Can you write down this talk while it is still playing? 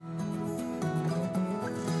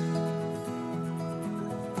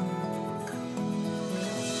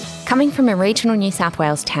Coming from a regional New South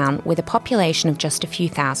Wales town with a population of just a few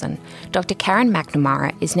thousand, Dr. Karen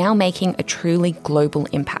McNamara is now making a truly global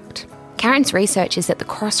impact. Karen's research is at the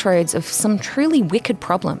crossroads of some truly wicked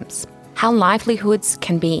problems. How livelihoods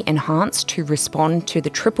can be enhanced to respond to the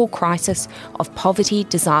triple crisis of poverty,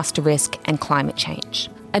 disaster risk and climate change.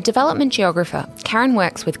 A development geographer, Karen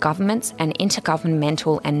works with governments and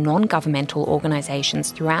intergovernmental and non-governmental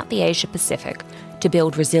organisations throughout the Asia-Pacific to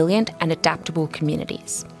build resilient and adaptable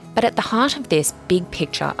communities. But at the heart of this big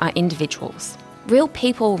picture are individuals, real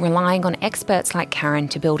people relying on experts like Karen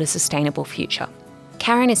to build a sustainable future.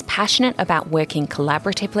 Karen is passionate about working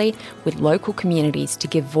collaboratively with local communities to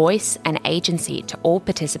give voice and agency to all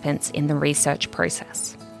participants in the research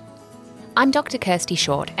process. I'm Dr. Kirsty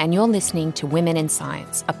Short, and you're listening to Women in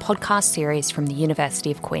Science, a podcast series from the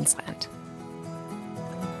University of Queensland.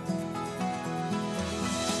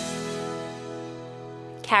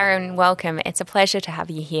 Karen, welcome. It's a pleasure to have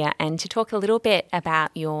you here and to talk a little bit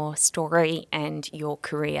about your story and your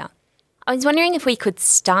career. I was wondering if we could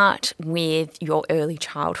start with your early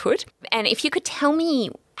childhood and if you could tell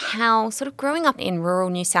me how sort of growing up in rural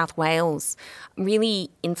New South Wales really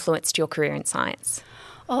influenced your career in science.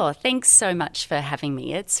 Oh, thanks so much for having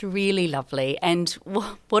me. It's really lovely, and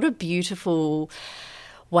what a beautiful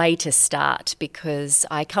way to start, because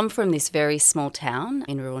I come from this very small town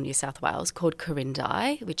in rural New South Wales called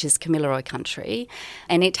Corindai, which is Kamilaroi country,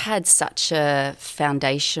 and it had such a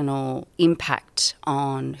foundational impact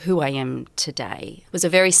on who I am today. It was a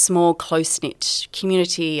very small, close-knit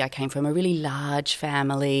community. I came from a really large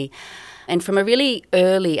family, and from a really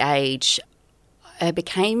early age, I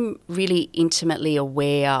became really intimately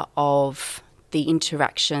aware of the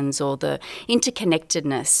interactions or the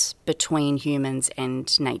interconnectedness between humans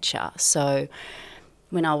and nature. So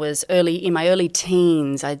when I was in my early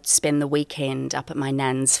teens, I'd spend the weekend up at my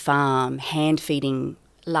nan's farm hand feeding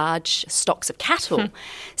large stocks of cattle.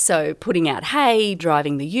 So putting out hay,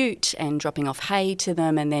 driving the ute and dropping off hay to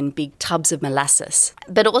them, and then big tubs of molasses.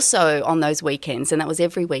 But also on those weekends, and that was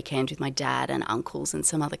every weekend with my dad and uncles and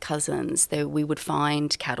some other cousins, we would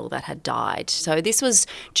find cattle that had died. So this was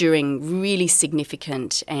during really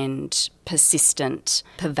significant and persistent,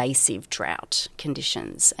 pervasive drought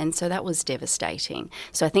conditions. And so that was devastating.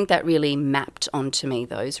 So I think that really mapped onto me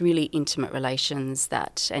those really intimate relations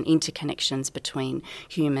and interconnections between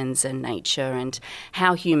humans and nature, and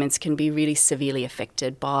how humans can be really severely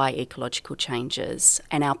affected by ecological changes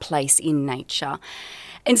and our place in nature.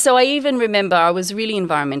 And so I even remember I was really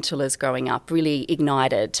environmental as growing up, really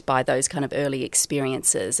ignited by those kind of early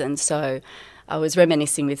experiences. And so I was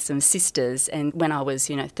reminiscing with some sisters, and when I was,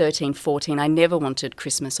 13, 14, I never wanted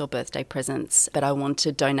Christmas or birthday presents, but I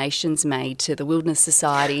wanted donations made to the Wilderness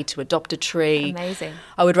Society to adopt a tree. Amazing.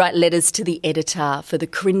 I would write letters to the editor for the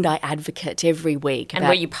Corindai Advocate every week. And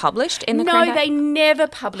were you published in the No, Corindai? They never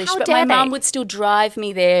published, How but dare my mum they? would still drive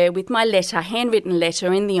me there with my letter, handwritten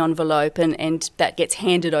letter in the envelope, and that gets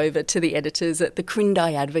handed over to the editors at the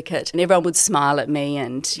Corindai Advocate, and everyone would smile at me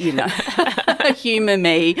and, humour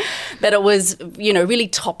me, that it was, really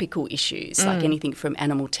topical issues, like anything from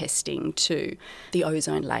animal testing to the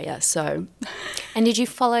ozone layer. So, and did you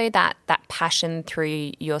follow that passion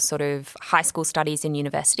through your sort of high school studies and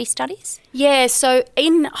university studies? Yeah, so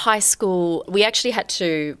in high school, we actually had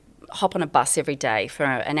to hop on a bus every day for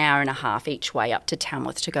an hour and a half each way up to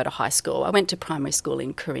Tamworth to go to high school. I went to primary school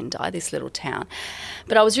in Corindai, this little town.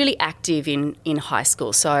 But I was really active in high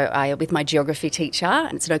school. So with my geography teacher,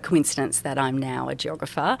 and it's no coincidence that I'm now a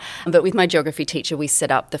geographer, but with my geography teacher we set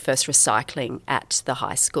up the first recycling at the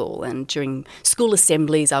high school. And during school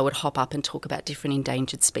assemblies I would hop up and talk about different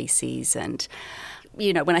endangered species. And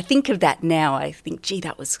when I think of that now, I think, gee,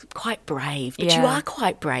 that was quite brave. But you are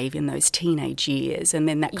quite brave in those teenage years, and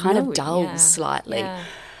then that kind of dulls slightly. Yeah.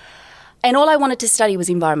 And all I wanted to study was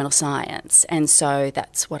environmental science, and so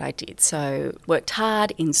that's what I did. So worked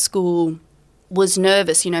hard in school, was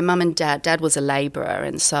nervous. Mum and dad was a labourer,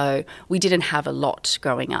 and so we didn't have a lot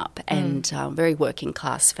growing up, and very working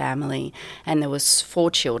class family, and there was 4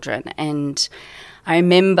 children. And I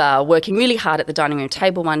remember working really hard at the dining room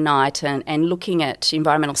table one night and looking at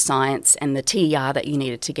environmental science and the TER that you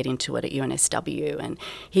needed to get into it at UNSW. And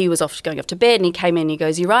he was going off to bed, and he came in and he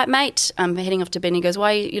goes, "You right, mate? I'm heading off to bed." And he goes,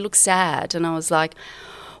 "Why, you look sad?" And I was like,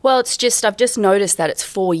 Well, I've just noticed that it's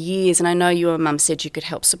 4 years, and I know your mum said you could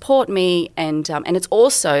help support me, and it's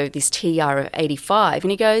also this TR of 85.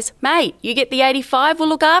 And he goes, mate, you get the 85, we'll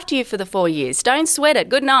look after you for the 4 years. Don't sweat it.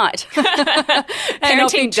 Good night.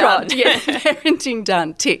 Parenting done. Yeah, parenting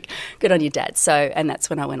done. Tick. Good on you, Dad. So, and that's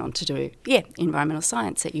when I went on to do, environmental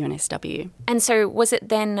science at UNSW. And so was it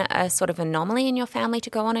then a sort of anomaly in your family to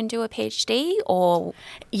go on and do a PhD, or?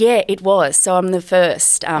 Yeah, it was. So I'm the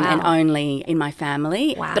first Wow. and only in my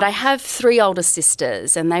family. Wow. But I have 3 older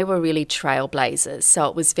sisters, and they were really trailblazers. So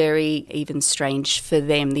it was very even strange for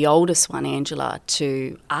them, the oldest one, Angela,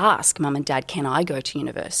 to ask Mum and Dad, can I go to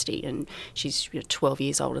university? And she's 12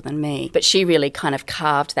 years older than me. But she really kind of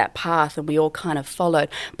carved that path, and we all kind of followed.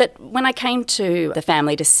 But when I came to the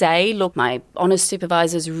family to say, look, my honours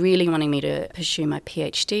supervisor's really wanting me to pursue my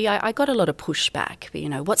PhD, I got a lot of pushback.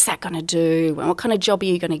 What's that going to do? What kind of job are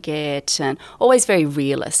you going to get? And always very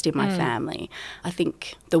realist in my family. I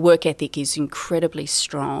think the work ethic is incredibly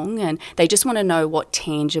strong, and they just want to know what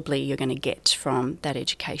tangibly you're going to get from that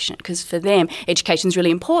education. Because for them, education is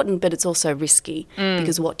really important, but it's also risky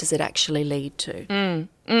because what does it actually lead to?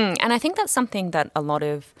 And I think that's something that a lot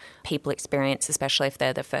of people experience, especially if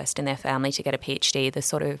they're the first in their family to get a PhD, the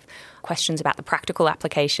sort of questions about the practical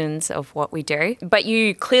applications of what we do. But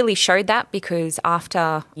you clearly showed that, because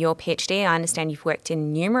after your PhD, I understand you've worked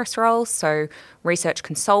in numerous roles, so research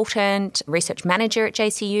consultant, research manager at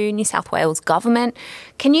JCU, New South Wales government.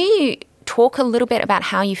 Can you talk a little bit about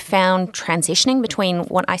how you found transitioning between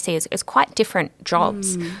what I see as quite different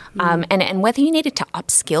jobs and whether you needed to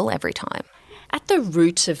upskill every time? At the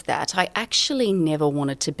root of that, I actually never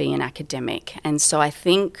wanted to be an academic. And so I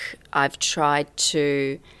think I've tried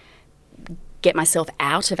to get myself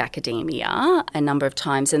out of academia a number of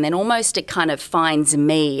times, and then almost it kind of finds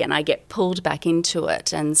me and I get pulled back into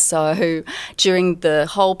it. And so during the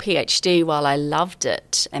whole PhD, while I loved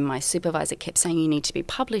it and my supervisor kept saying you need to be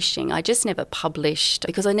publishing, I just never published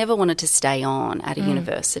because I never wanted to stay on at a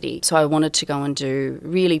university. So I wanted to go and do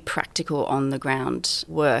really practical on the ground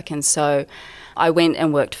work. And so I went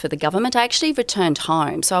and worked for the government. I actually returned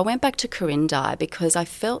home. So I went back to Corindai because I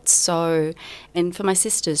felt so, and for my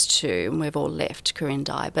sisters too, and we've all left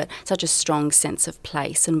Corindai, but such a strong sense of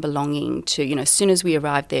place and belonging to, as soon as we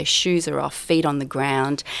arrived there, shoes are off, feet on the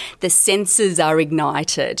ground, the senses are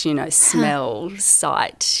ignited, smell,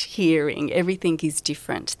 sight, hearing, everything is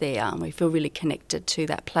different there. And we feel really connected to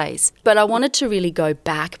that place. But I wanted to really go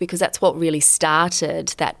back because that's what really started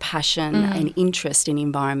that passion and interest in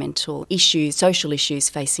environmental issues, social issues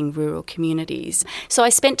facing rural communities. So I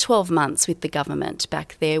spent 12 months with the government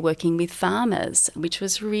back there working with farmers, which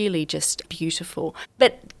was really just beautiful.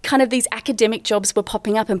 But kind of these academic jobs were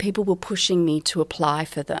popping up and people were pushing me to apply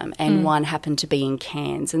for them, and one happened to be in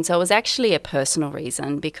Cairns. And so it was actually a personal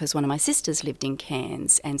reason because one of my sisters lived in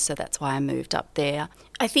Cairns, and so that's why I moved up there.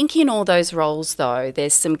 I think in all those roles, though,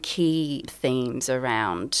 there's some key themes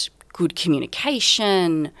around good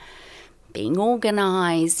communication, being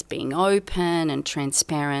organised, being open and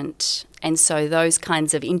transparent. And so those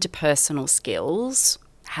kinds of interpersonal skills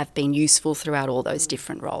have been useful throughout all those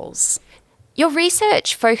different roles. Your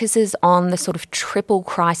research focuses on the sort of triple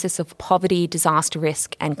crisis of poverty, disaster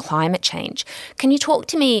risk and climate change. Can you talk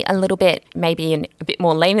to me a little bit, maybe in a bit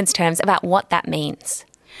more layman's terms, about what that means?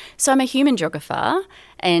 So I'm a human geographer,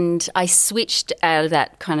 and I switched out of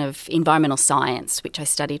that kind of environmental science, which I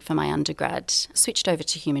studied for my undergrad, switched over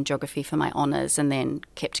to human geography for my honours, and then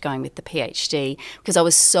kept going with the PhD because I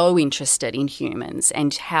was so interested in humans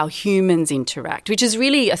and how humans interact, which is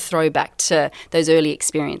really a throwback to those early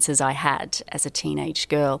experiences I had as a teenage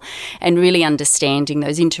girl, and really understanding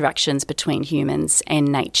those interactions between humans and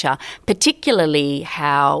nature, particularly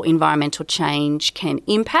how environmental change can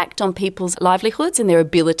impact on people's livelihoods and their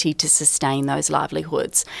ability to sustain those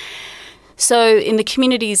livelihoods. So in the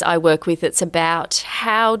communities I work with, it's about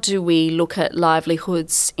how do we look at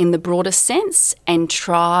livelihoods in the broader sense and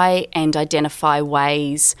try and identify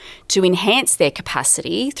ways to enhance their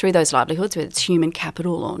capacity through those livelihoods, whether it's human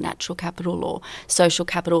capital or natural capital or social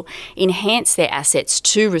capital, enhance their assets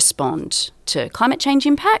to respond to climate change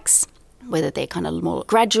impacts, whether they're kind of more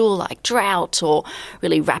gradual like drought or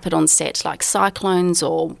really rapid onset like cyclones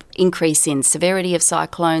or increase in severity of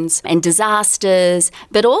cyclones and disasters,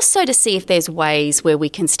 but also to see if there's ways where we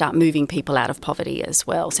can start moving people out of poverty as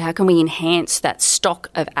well. So how can we enhance that stock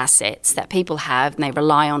of assets that people have and they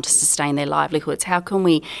rely on to sustain their livelihoods? How can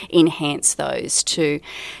we enhance those to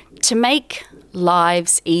make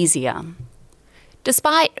lives easier?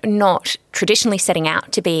 Despite not traditionally setting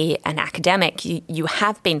out to be an academic, you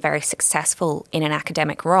have been very successful in an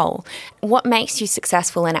academic role. What makes you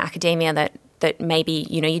successful in academia that maybe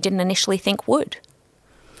you didn't initially think would?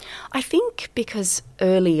 I think because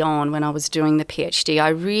early on when I was doing the PhD, I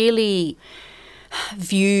really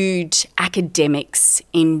viewed academics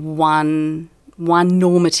in one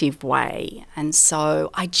normative way. And so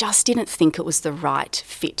I just didn't think it was the right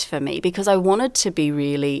fit for me because I wanted to be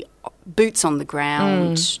really boots on the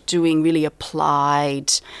ground, doing really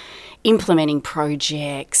applied, implementing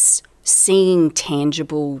projects, seeing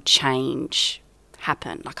tangible change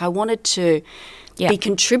happen. Like I wanted to be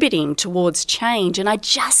contributing towards change, and I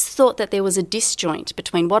just thought that there was a disjoint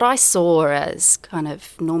between what I saw as kind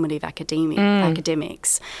of normative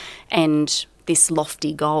academics and this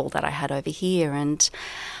lofty goal that I had over here. And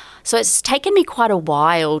so it's taken me quite a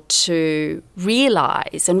while to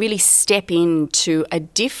realise and really step into a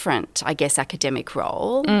different, I guess, academic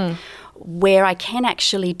role where I can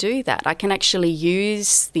actually do that. I can actually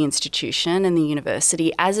use the institution and the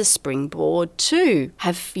university as a springboard to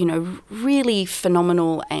have, really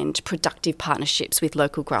phenomenal and productive partnerships with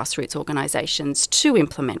local grassroots organisations to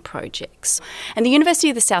implement projects. And the University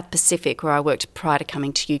of the South Pacific, where I worked prior to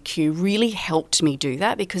coming to UQ, really helped me do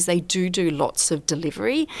that because they do lots of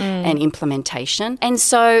delivery and implementation. And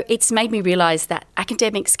so it's made me realise that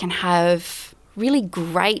academics can have really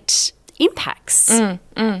great impacts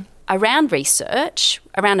around research,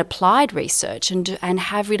 around applied research, and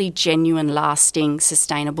have really genuine, lasting,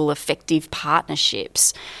 sustainable, effective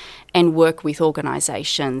partnerships and work with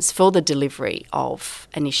organisations for the delivery of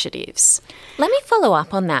initiatives. Let me follow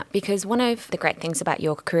up on that because one of the great things about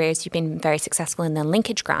your career is you've been very successful in the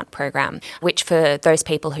Linkage Grant program, which for those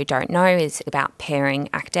people who don't know is about pairing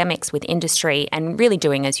academics with industry and really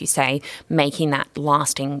doing, as you say, making that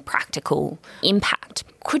lasting practical impact.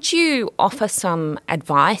 Could you offer some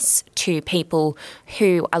advice to people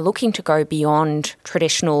who are looking to go beyond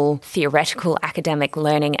traditional theoretical academic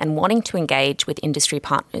learning and wanting to engage with industry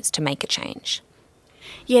partners to make a change?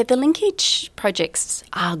 Yeah, the linkage projects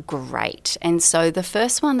are great. And so the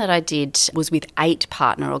first one that I did was with 8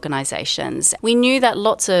 partner organisations. We knew that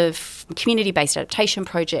lots of community-based adaptation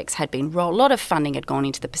projects had been rolled. A lot of funding had gone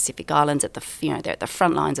into the Pacific Islands they're at the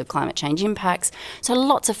front lines of climate change impacts. So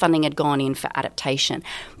lots of funding had gone in for adaptation.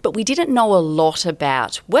 But we didn't know a lot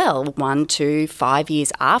about, 1, 2, 5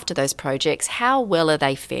 years after those projects, how well are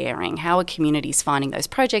they faring? How are communities finding those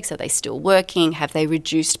projects? Are they still working? Have they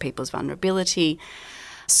reduced people's vulnerability?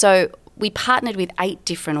 So we partnered with 8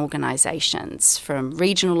 different organisations, from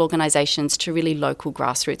regional organisations to really local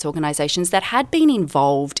grassroots organisations that had been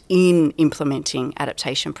involved in implementing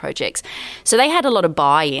adaptation projects. So they had a lot of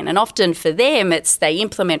buy-in, and often for them it's they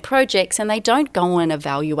implement projects and they don't go and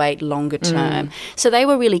evaluate longer term. So they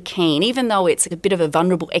were really keen, even though it's a bit of a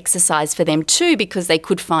vulnerable exercise for them too, because they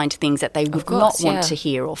could find things that they would not want to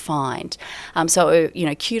hear or find. So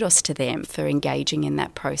kudos to them for engaging in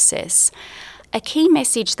that process. A key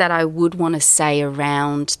message that I would want to say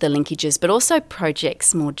around the linkages, but also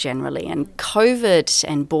projects more generally, and COVID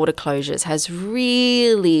and border closures has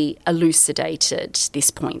really elucidated this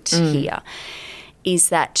point here, is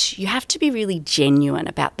that you have to be really genuine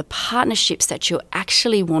about the partnerships that you're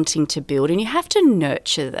actually wanting to build, and you have to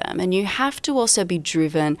nurture them, and you have to also be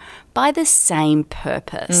driven by the same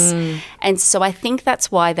purpose. And so I think that's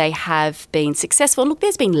why they have been successful. Look,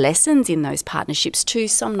 there's been lessons in those partnerships too.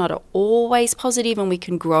 Some not always positive, and we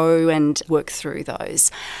can grow and work through those.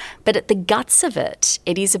 But at the guts of it,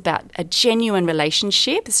 it is about a genuine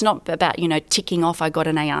relationship. It's not about, ticking off, I got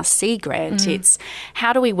an ARC grant. It's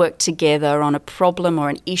how do we work together on a problem or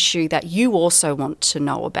an issue that you also want to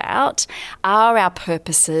know about? Are our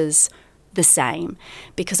purposes the same?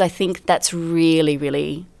 Because I think that's really,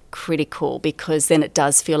 really critical, because then it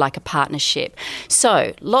does feel like a partnership.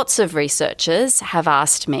 So lots of researchers have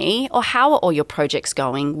asked me, how are all your projects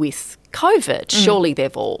going with COVID? Surely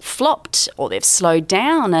they've all flopped or they've slowed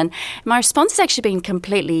down. And my response has actually been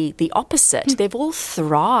completely the opposite. They've all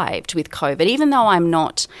thrived with COVID, even though I'm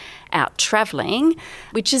not out travelling,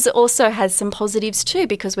 which is also has some positives too,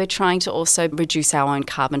 because we're trying to also reduce our own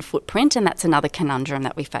carbon footprint, and that's another conundrum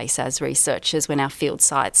that we face as researchers when our field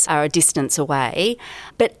sites are a distance away.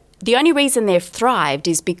 But the only reason they've thrived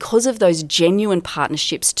is because of those genuine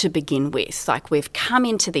partnerships to begin with. Like, we've come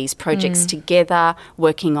into these projects together,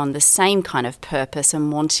 working on the same kind of purpose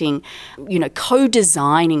and wanting,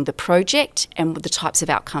 co-designing the project and the types of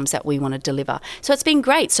outcomes that we want to deliver. So it's been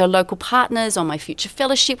great. So local partners on my future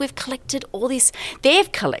fellowship, they've collected all this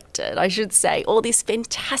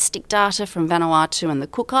fantastic data from Vanuatu and the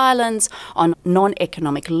Cook Islands on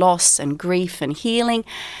non-economic loss and grief and healing.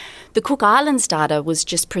 The Cook Islands data was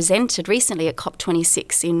just presented recently at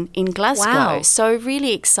COP26 in Glasgow. Wow. So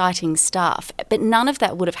really exciting stuff. But none of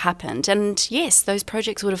that would have happened. And yes, those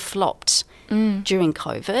projects would have flopped during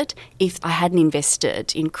COVID if I hadn't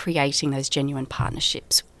invested in creating those genuine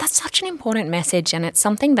partnerships. That's such an important message, and it's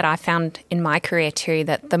something that I found in my career too,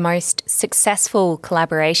 that the most successful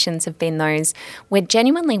collaborations have been those where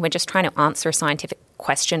genuinely we're just trying to answer a scientific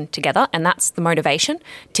question together, and that's the motivation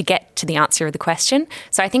to get to the answer of the question.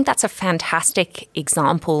 So I think that's a fantastic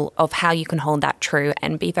example of how you can hold that true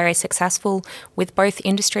and be very successful with both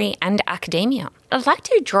industry and academia. I'd like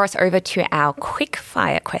to draw us over to our quick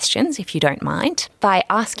fire questions, if you don't mind, by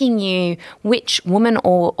asking you which woman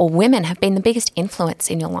or women have been the biggest influence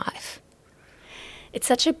in your life. It's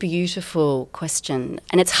such a beautiful question,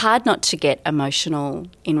 and it's hard not to get emotional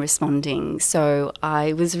in responding. So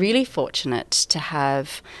I was really fortunate to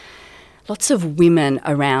have lots of women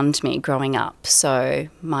around me growing up. So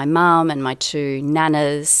my mum and my two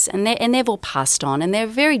nanas, and they've all passed on, and they're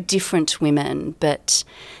very different women, but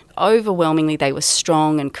overwhelmingly they were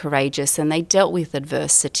strong and courageous, and they dealt with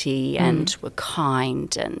adversity and were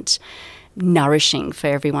kind and nourishing for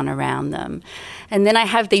everyone around them. And then I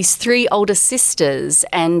have these three older sisters,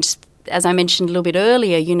 and as I mentioned a little bit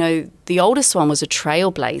earlier, you know, the oldest one was a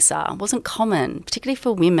trailblazer. It wasn't common, particularly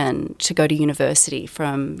for women, to go to university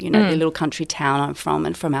from, you know, the little country town I'm from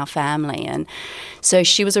and from our family. And so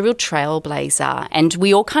she was a real trailblazer, and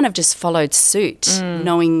we all kind of just followed suit,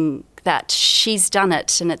 knowing that she's done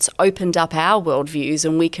it and it's opened up our worldviews,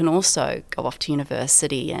 and we can also go off to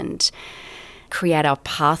university and create our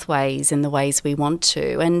pathways in the ways we want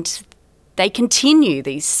to. And they continue,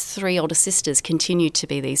 these three older sisters continue to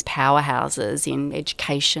be these powerhouses in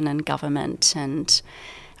education and government, and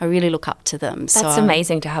I really look up to them. That's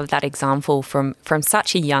amazing to have that example from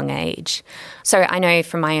such a young age. So I know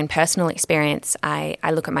from my own personal experience, I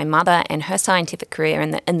look at my mother and her scientific career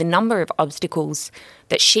and the number of obstacles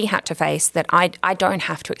that she had to face that I don't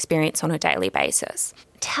have to experience on a daily basis.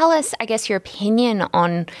 Tell us, I guess, your opinion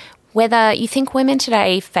on whether you think women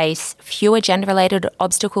today face fewer gender-related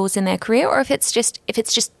obstacles in their career, or if it's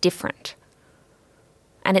just different.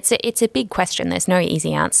 And it's a big question. There's no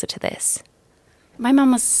easy answer to this. My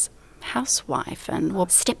mum was a housewife and wore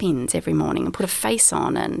step-ins every morning and put a face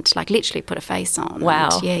on, and like literally put a face on.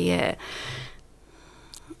 Wow. And yeah.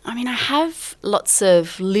 I mean, I have lots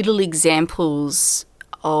of little examples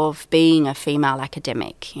of being a female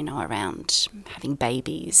academic, you know, around having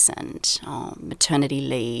babies and maternity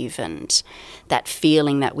leave, and that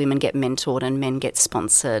feeling that women get mentored and men get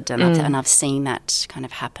sponsored, and I've seen that kind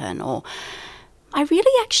of happen. Or I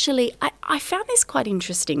really actually, I found this quite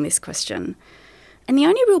interesting, this question. And the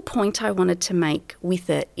only real point I wanted to make with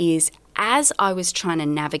it is, as I was trying to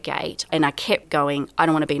navigate, and I kept going, I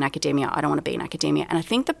don't want to be in academia, I don't want to be in academia. And I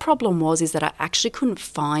think the problem was that I actually couldn't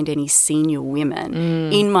find any senior women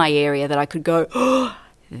in my area that I could go, oh,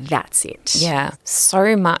 that's it. Yeah.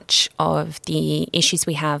 So much of the issues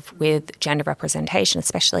we have with gender representation,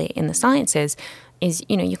 especially in the sciences, is,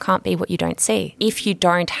 you know, you can't be what you don't see. If you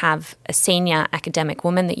don't have a senior academic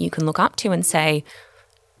woman that you can look up to and say,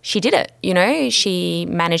 she did it, you know, she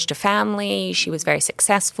managed a family, she was very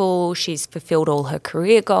successful, she's fulfilled all her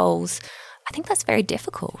career goals. I think that's very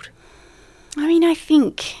difficult. I mean, I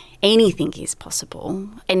think anything is possible.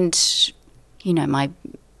 And, you know, my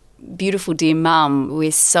beautiful dear mum,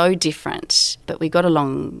 we're so different, but we got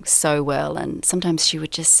along so well. And sometimes she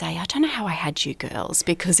would just say, I don't know how I had you girls,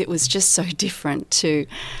 because it was just so different to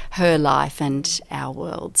her life and our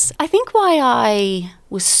worlds. I think why I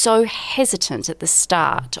was so hesitant at the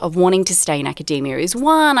start of wanting to stay in academia is,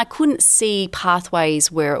 one, I couldn't see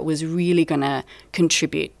pathways where it was really going to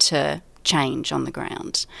contribute to change on the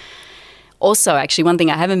ground. Also, actually, one thing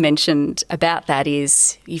I haven't mentioned about that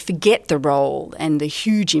is you forget the role and the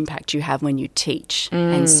huge impact you have when you teach.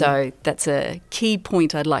 And so that's a key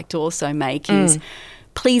point I'd like to also make is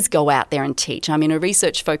please go out there and teach. I'm in a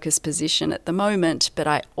research-focused position at the moment, but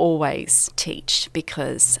I always teach,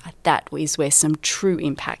 because that is where some true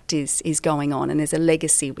impact is going on, and there's a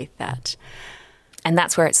legacy with that. And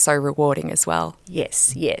that's where it's so rewarding as well.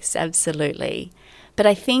 Yes, absolutely. But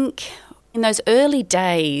I think in those early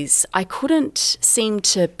days, I couldn't seem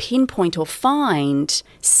to pinpoint or find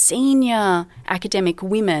senior academic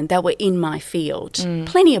women that were in my field.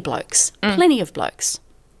 Plenty of blokes.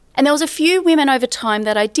 And there was a few women over time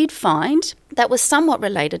that I did find that was somewhat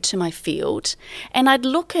related to my field, and I'd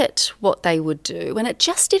look at what they would do, and it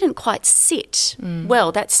just didn't quite sit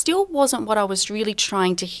well. That still wasn't what I was really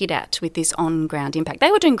trying to hit at with this on-ground impact.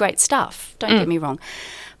 They were doing great stuff, don't get me wrong.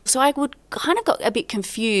 So I would kind of got a bit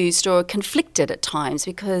confused or conflicted at times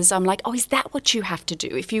because I'm like, oh, is that what you have to do?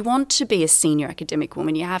 If you want to be a senior academic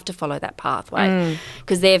woman, you have to follow that pathway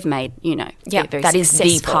because they've made, Yeah, very that is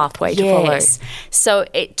the pathway to follow. So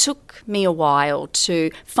it took me a while to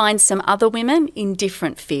find some other women in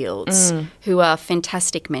different fields who are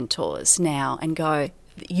fantastic mentors now and go,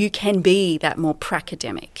 you can be that more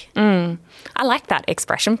pracademic. I like that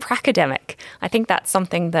expression, pracademic. I think that's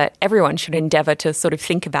something that everyone should endeavour to sort of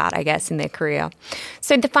think about, I guess, in their career.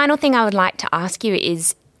 So the final thing I would like to ask you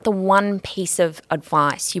is the one piece of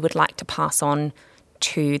advice you would like to pass on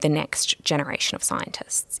to the next generation of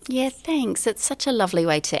scientists. Yeah, thanks. It's such a lovely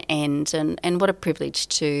way to end, and what a privilege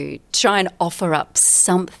to try and offer up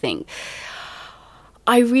something.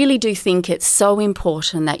 I really do think it's so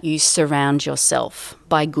important that you surround yourself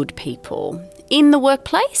by good people. In the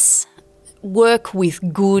workplace, work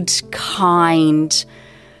with good, kind,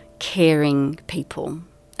 caring people.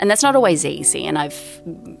 And that's not always easy, and I've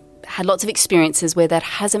had lots of experiences where that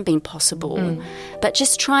hasn't been possible. But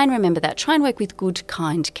just try and remember that. Try and work with good,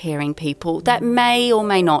 kind, caring people that may or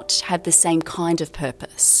may not have the same kind of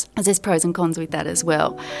purpose. As there's pros and cons with that as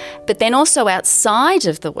well. But then also outside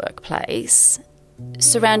of the workplace,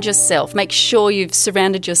 surround yourself. Make sure you've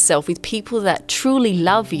surrounded yourself with people that truly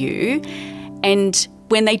love you, and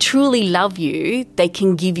when they truly love you, they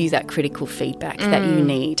can give you that critical feedback that you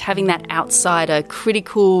need. Having that outsider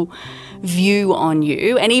critical view on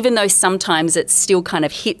you, and even though sometimes it still kind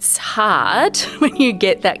of hits hard when you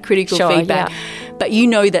get that critical feedback, but you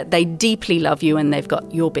know that they deeply love you and they've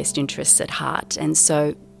got your best interests at heart. And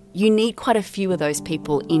so you need quite a few of those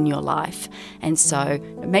people in your life. And so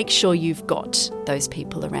make sure you've got those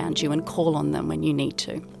people around you and call on them when you need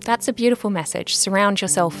to. That's a beautiful message. Surround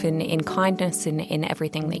yourself in kindness in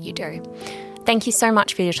everything that you do. Thank you so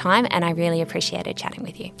much for your time, and I really appreciated chatting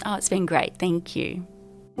with you. Oh, it's been great. Thank you.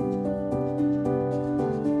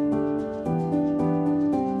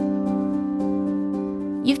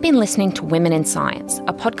 You've been listening to Women in Science,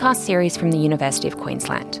 a podcast series from the University of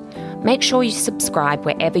Queensland. Make sure you subscribe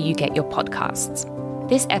wherever you get your podcasts.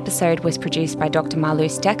 This episode was produced by Dr.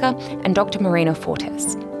 Marluz Decker and Dr. Marina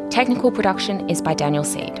Fortes. Technical production is by Daniel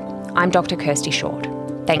Seed. I'm Dr. Kirsty Short.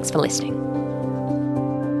 Thanks for listening.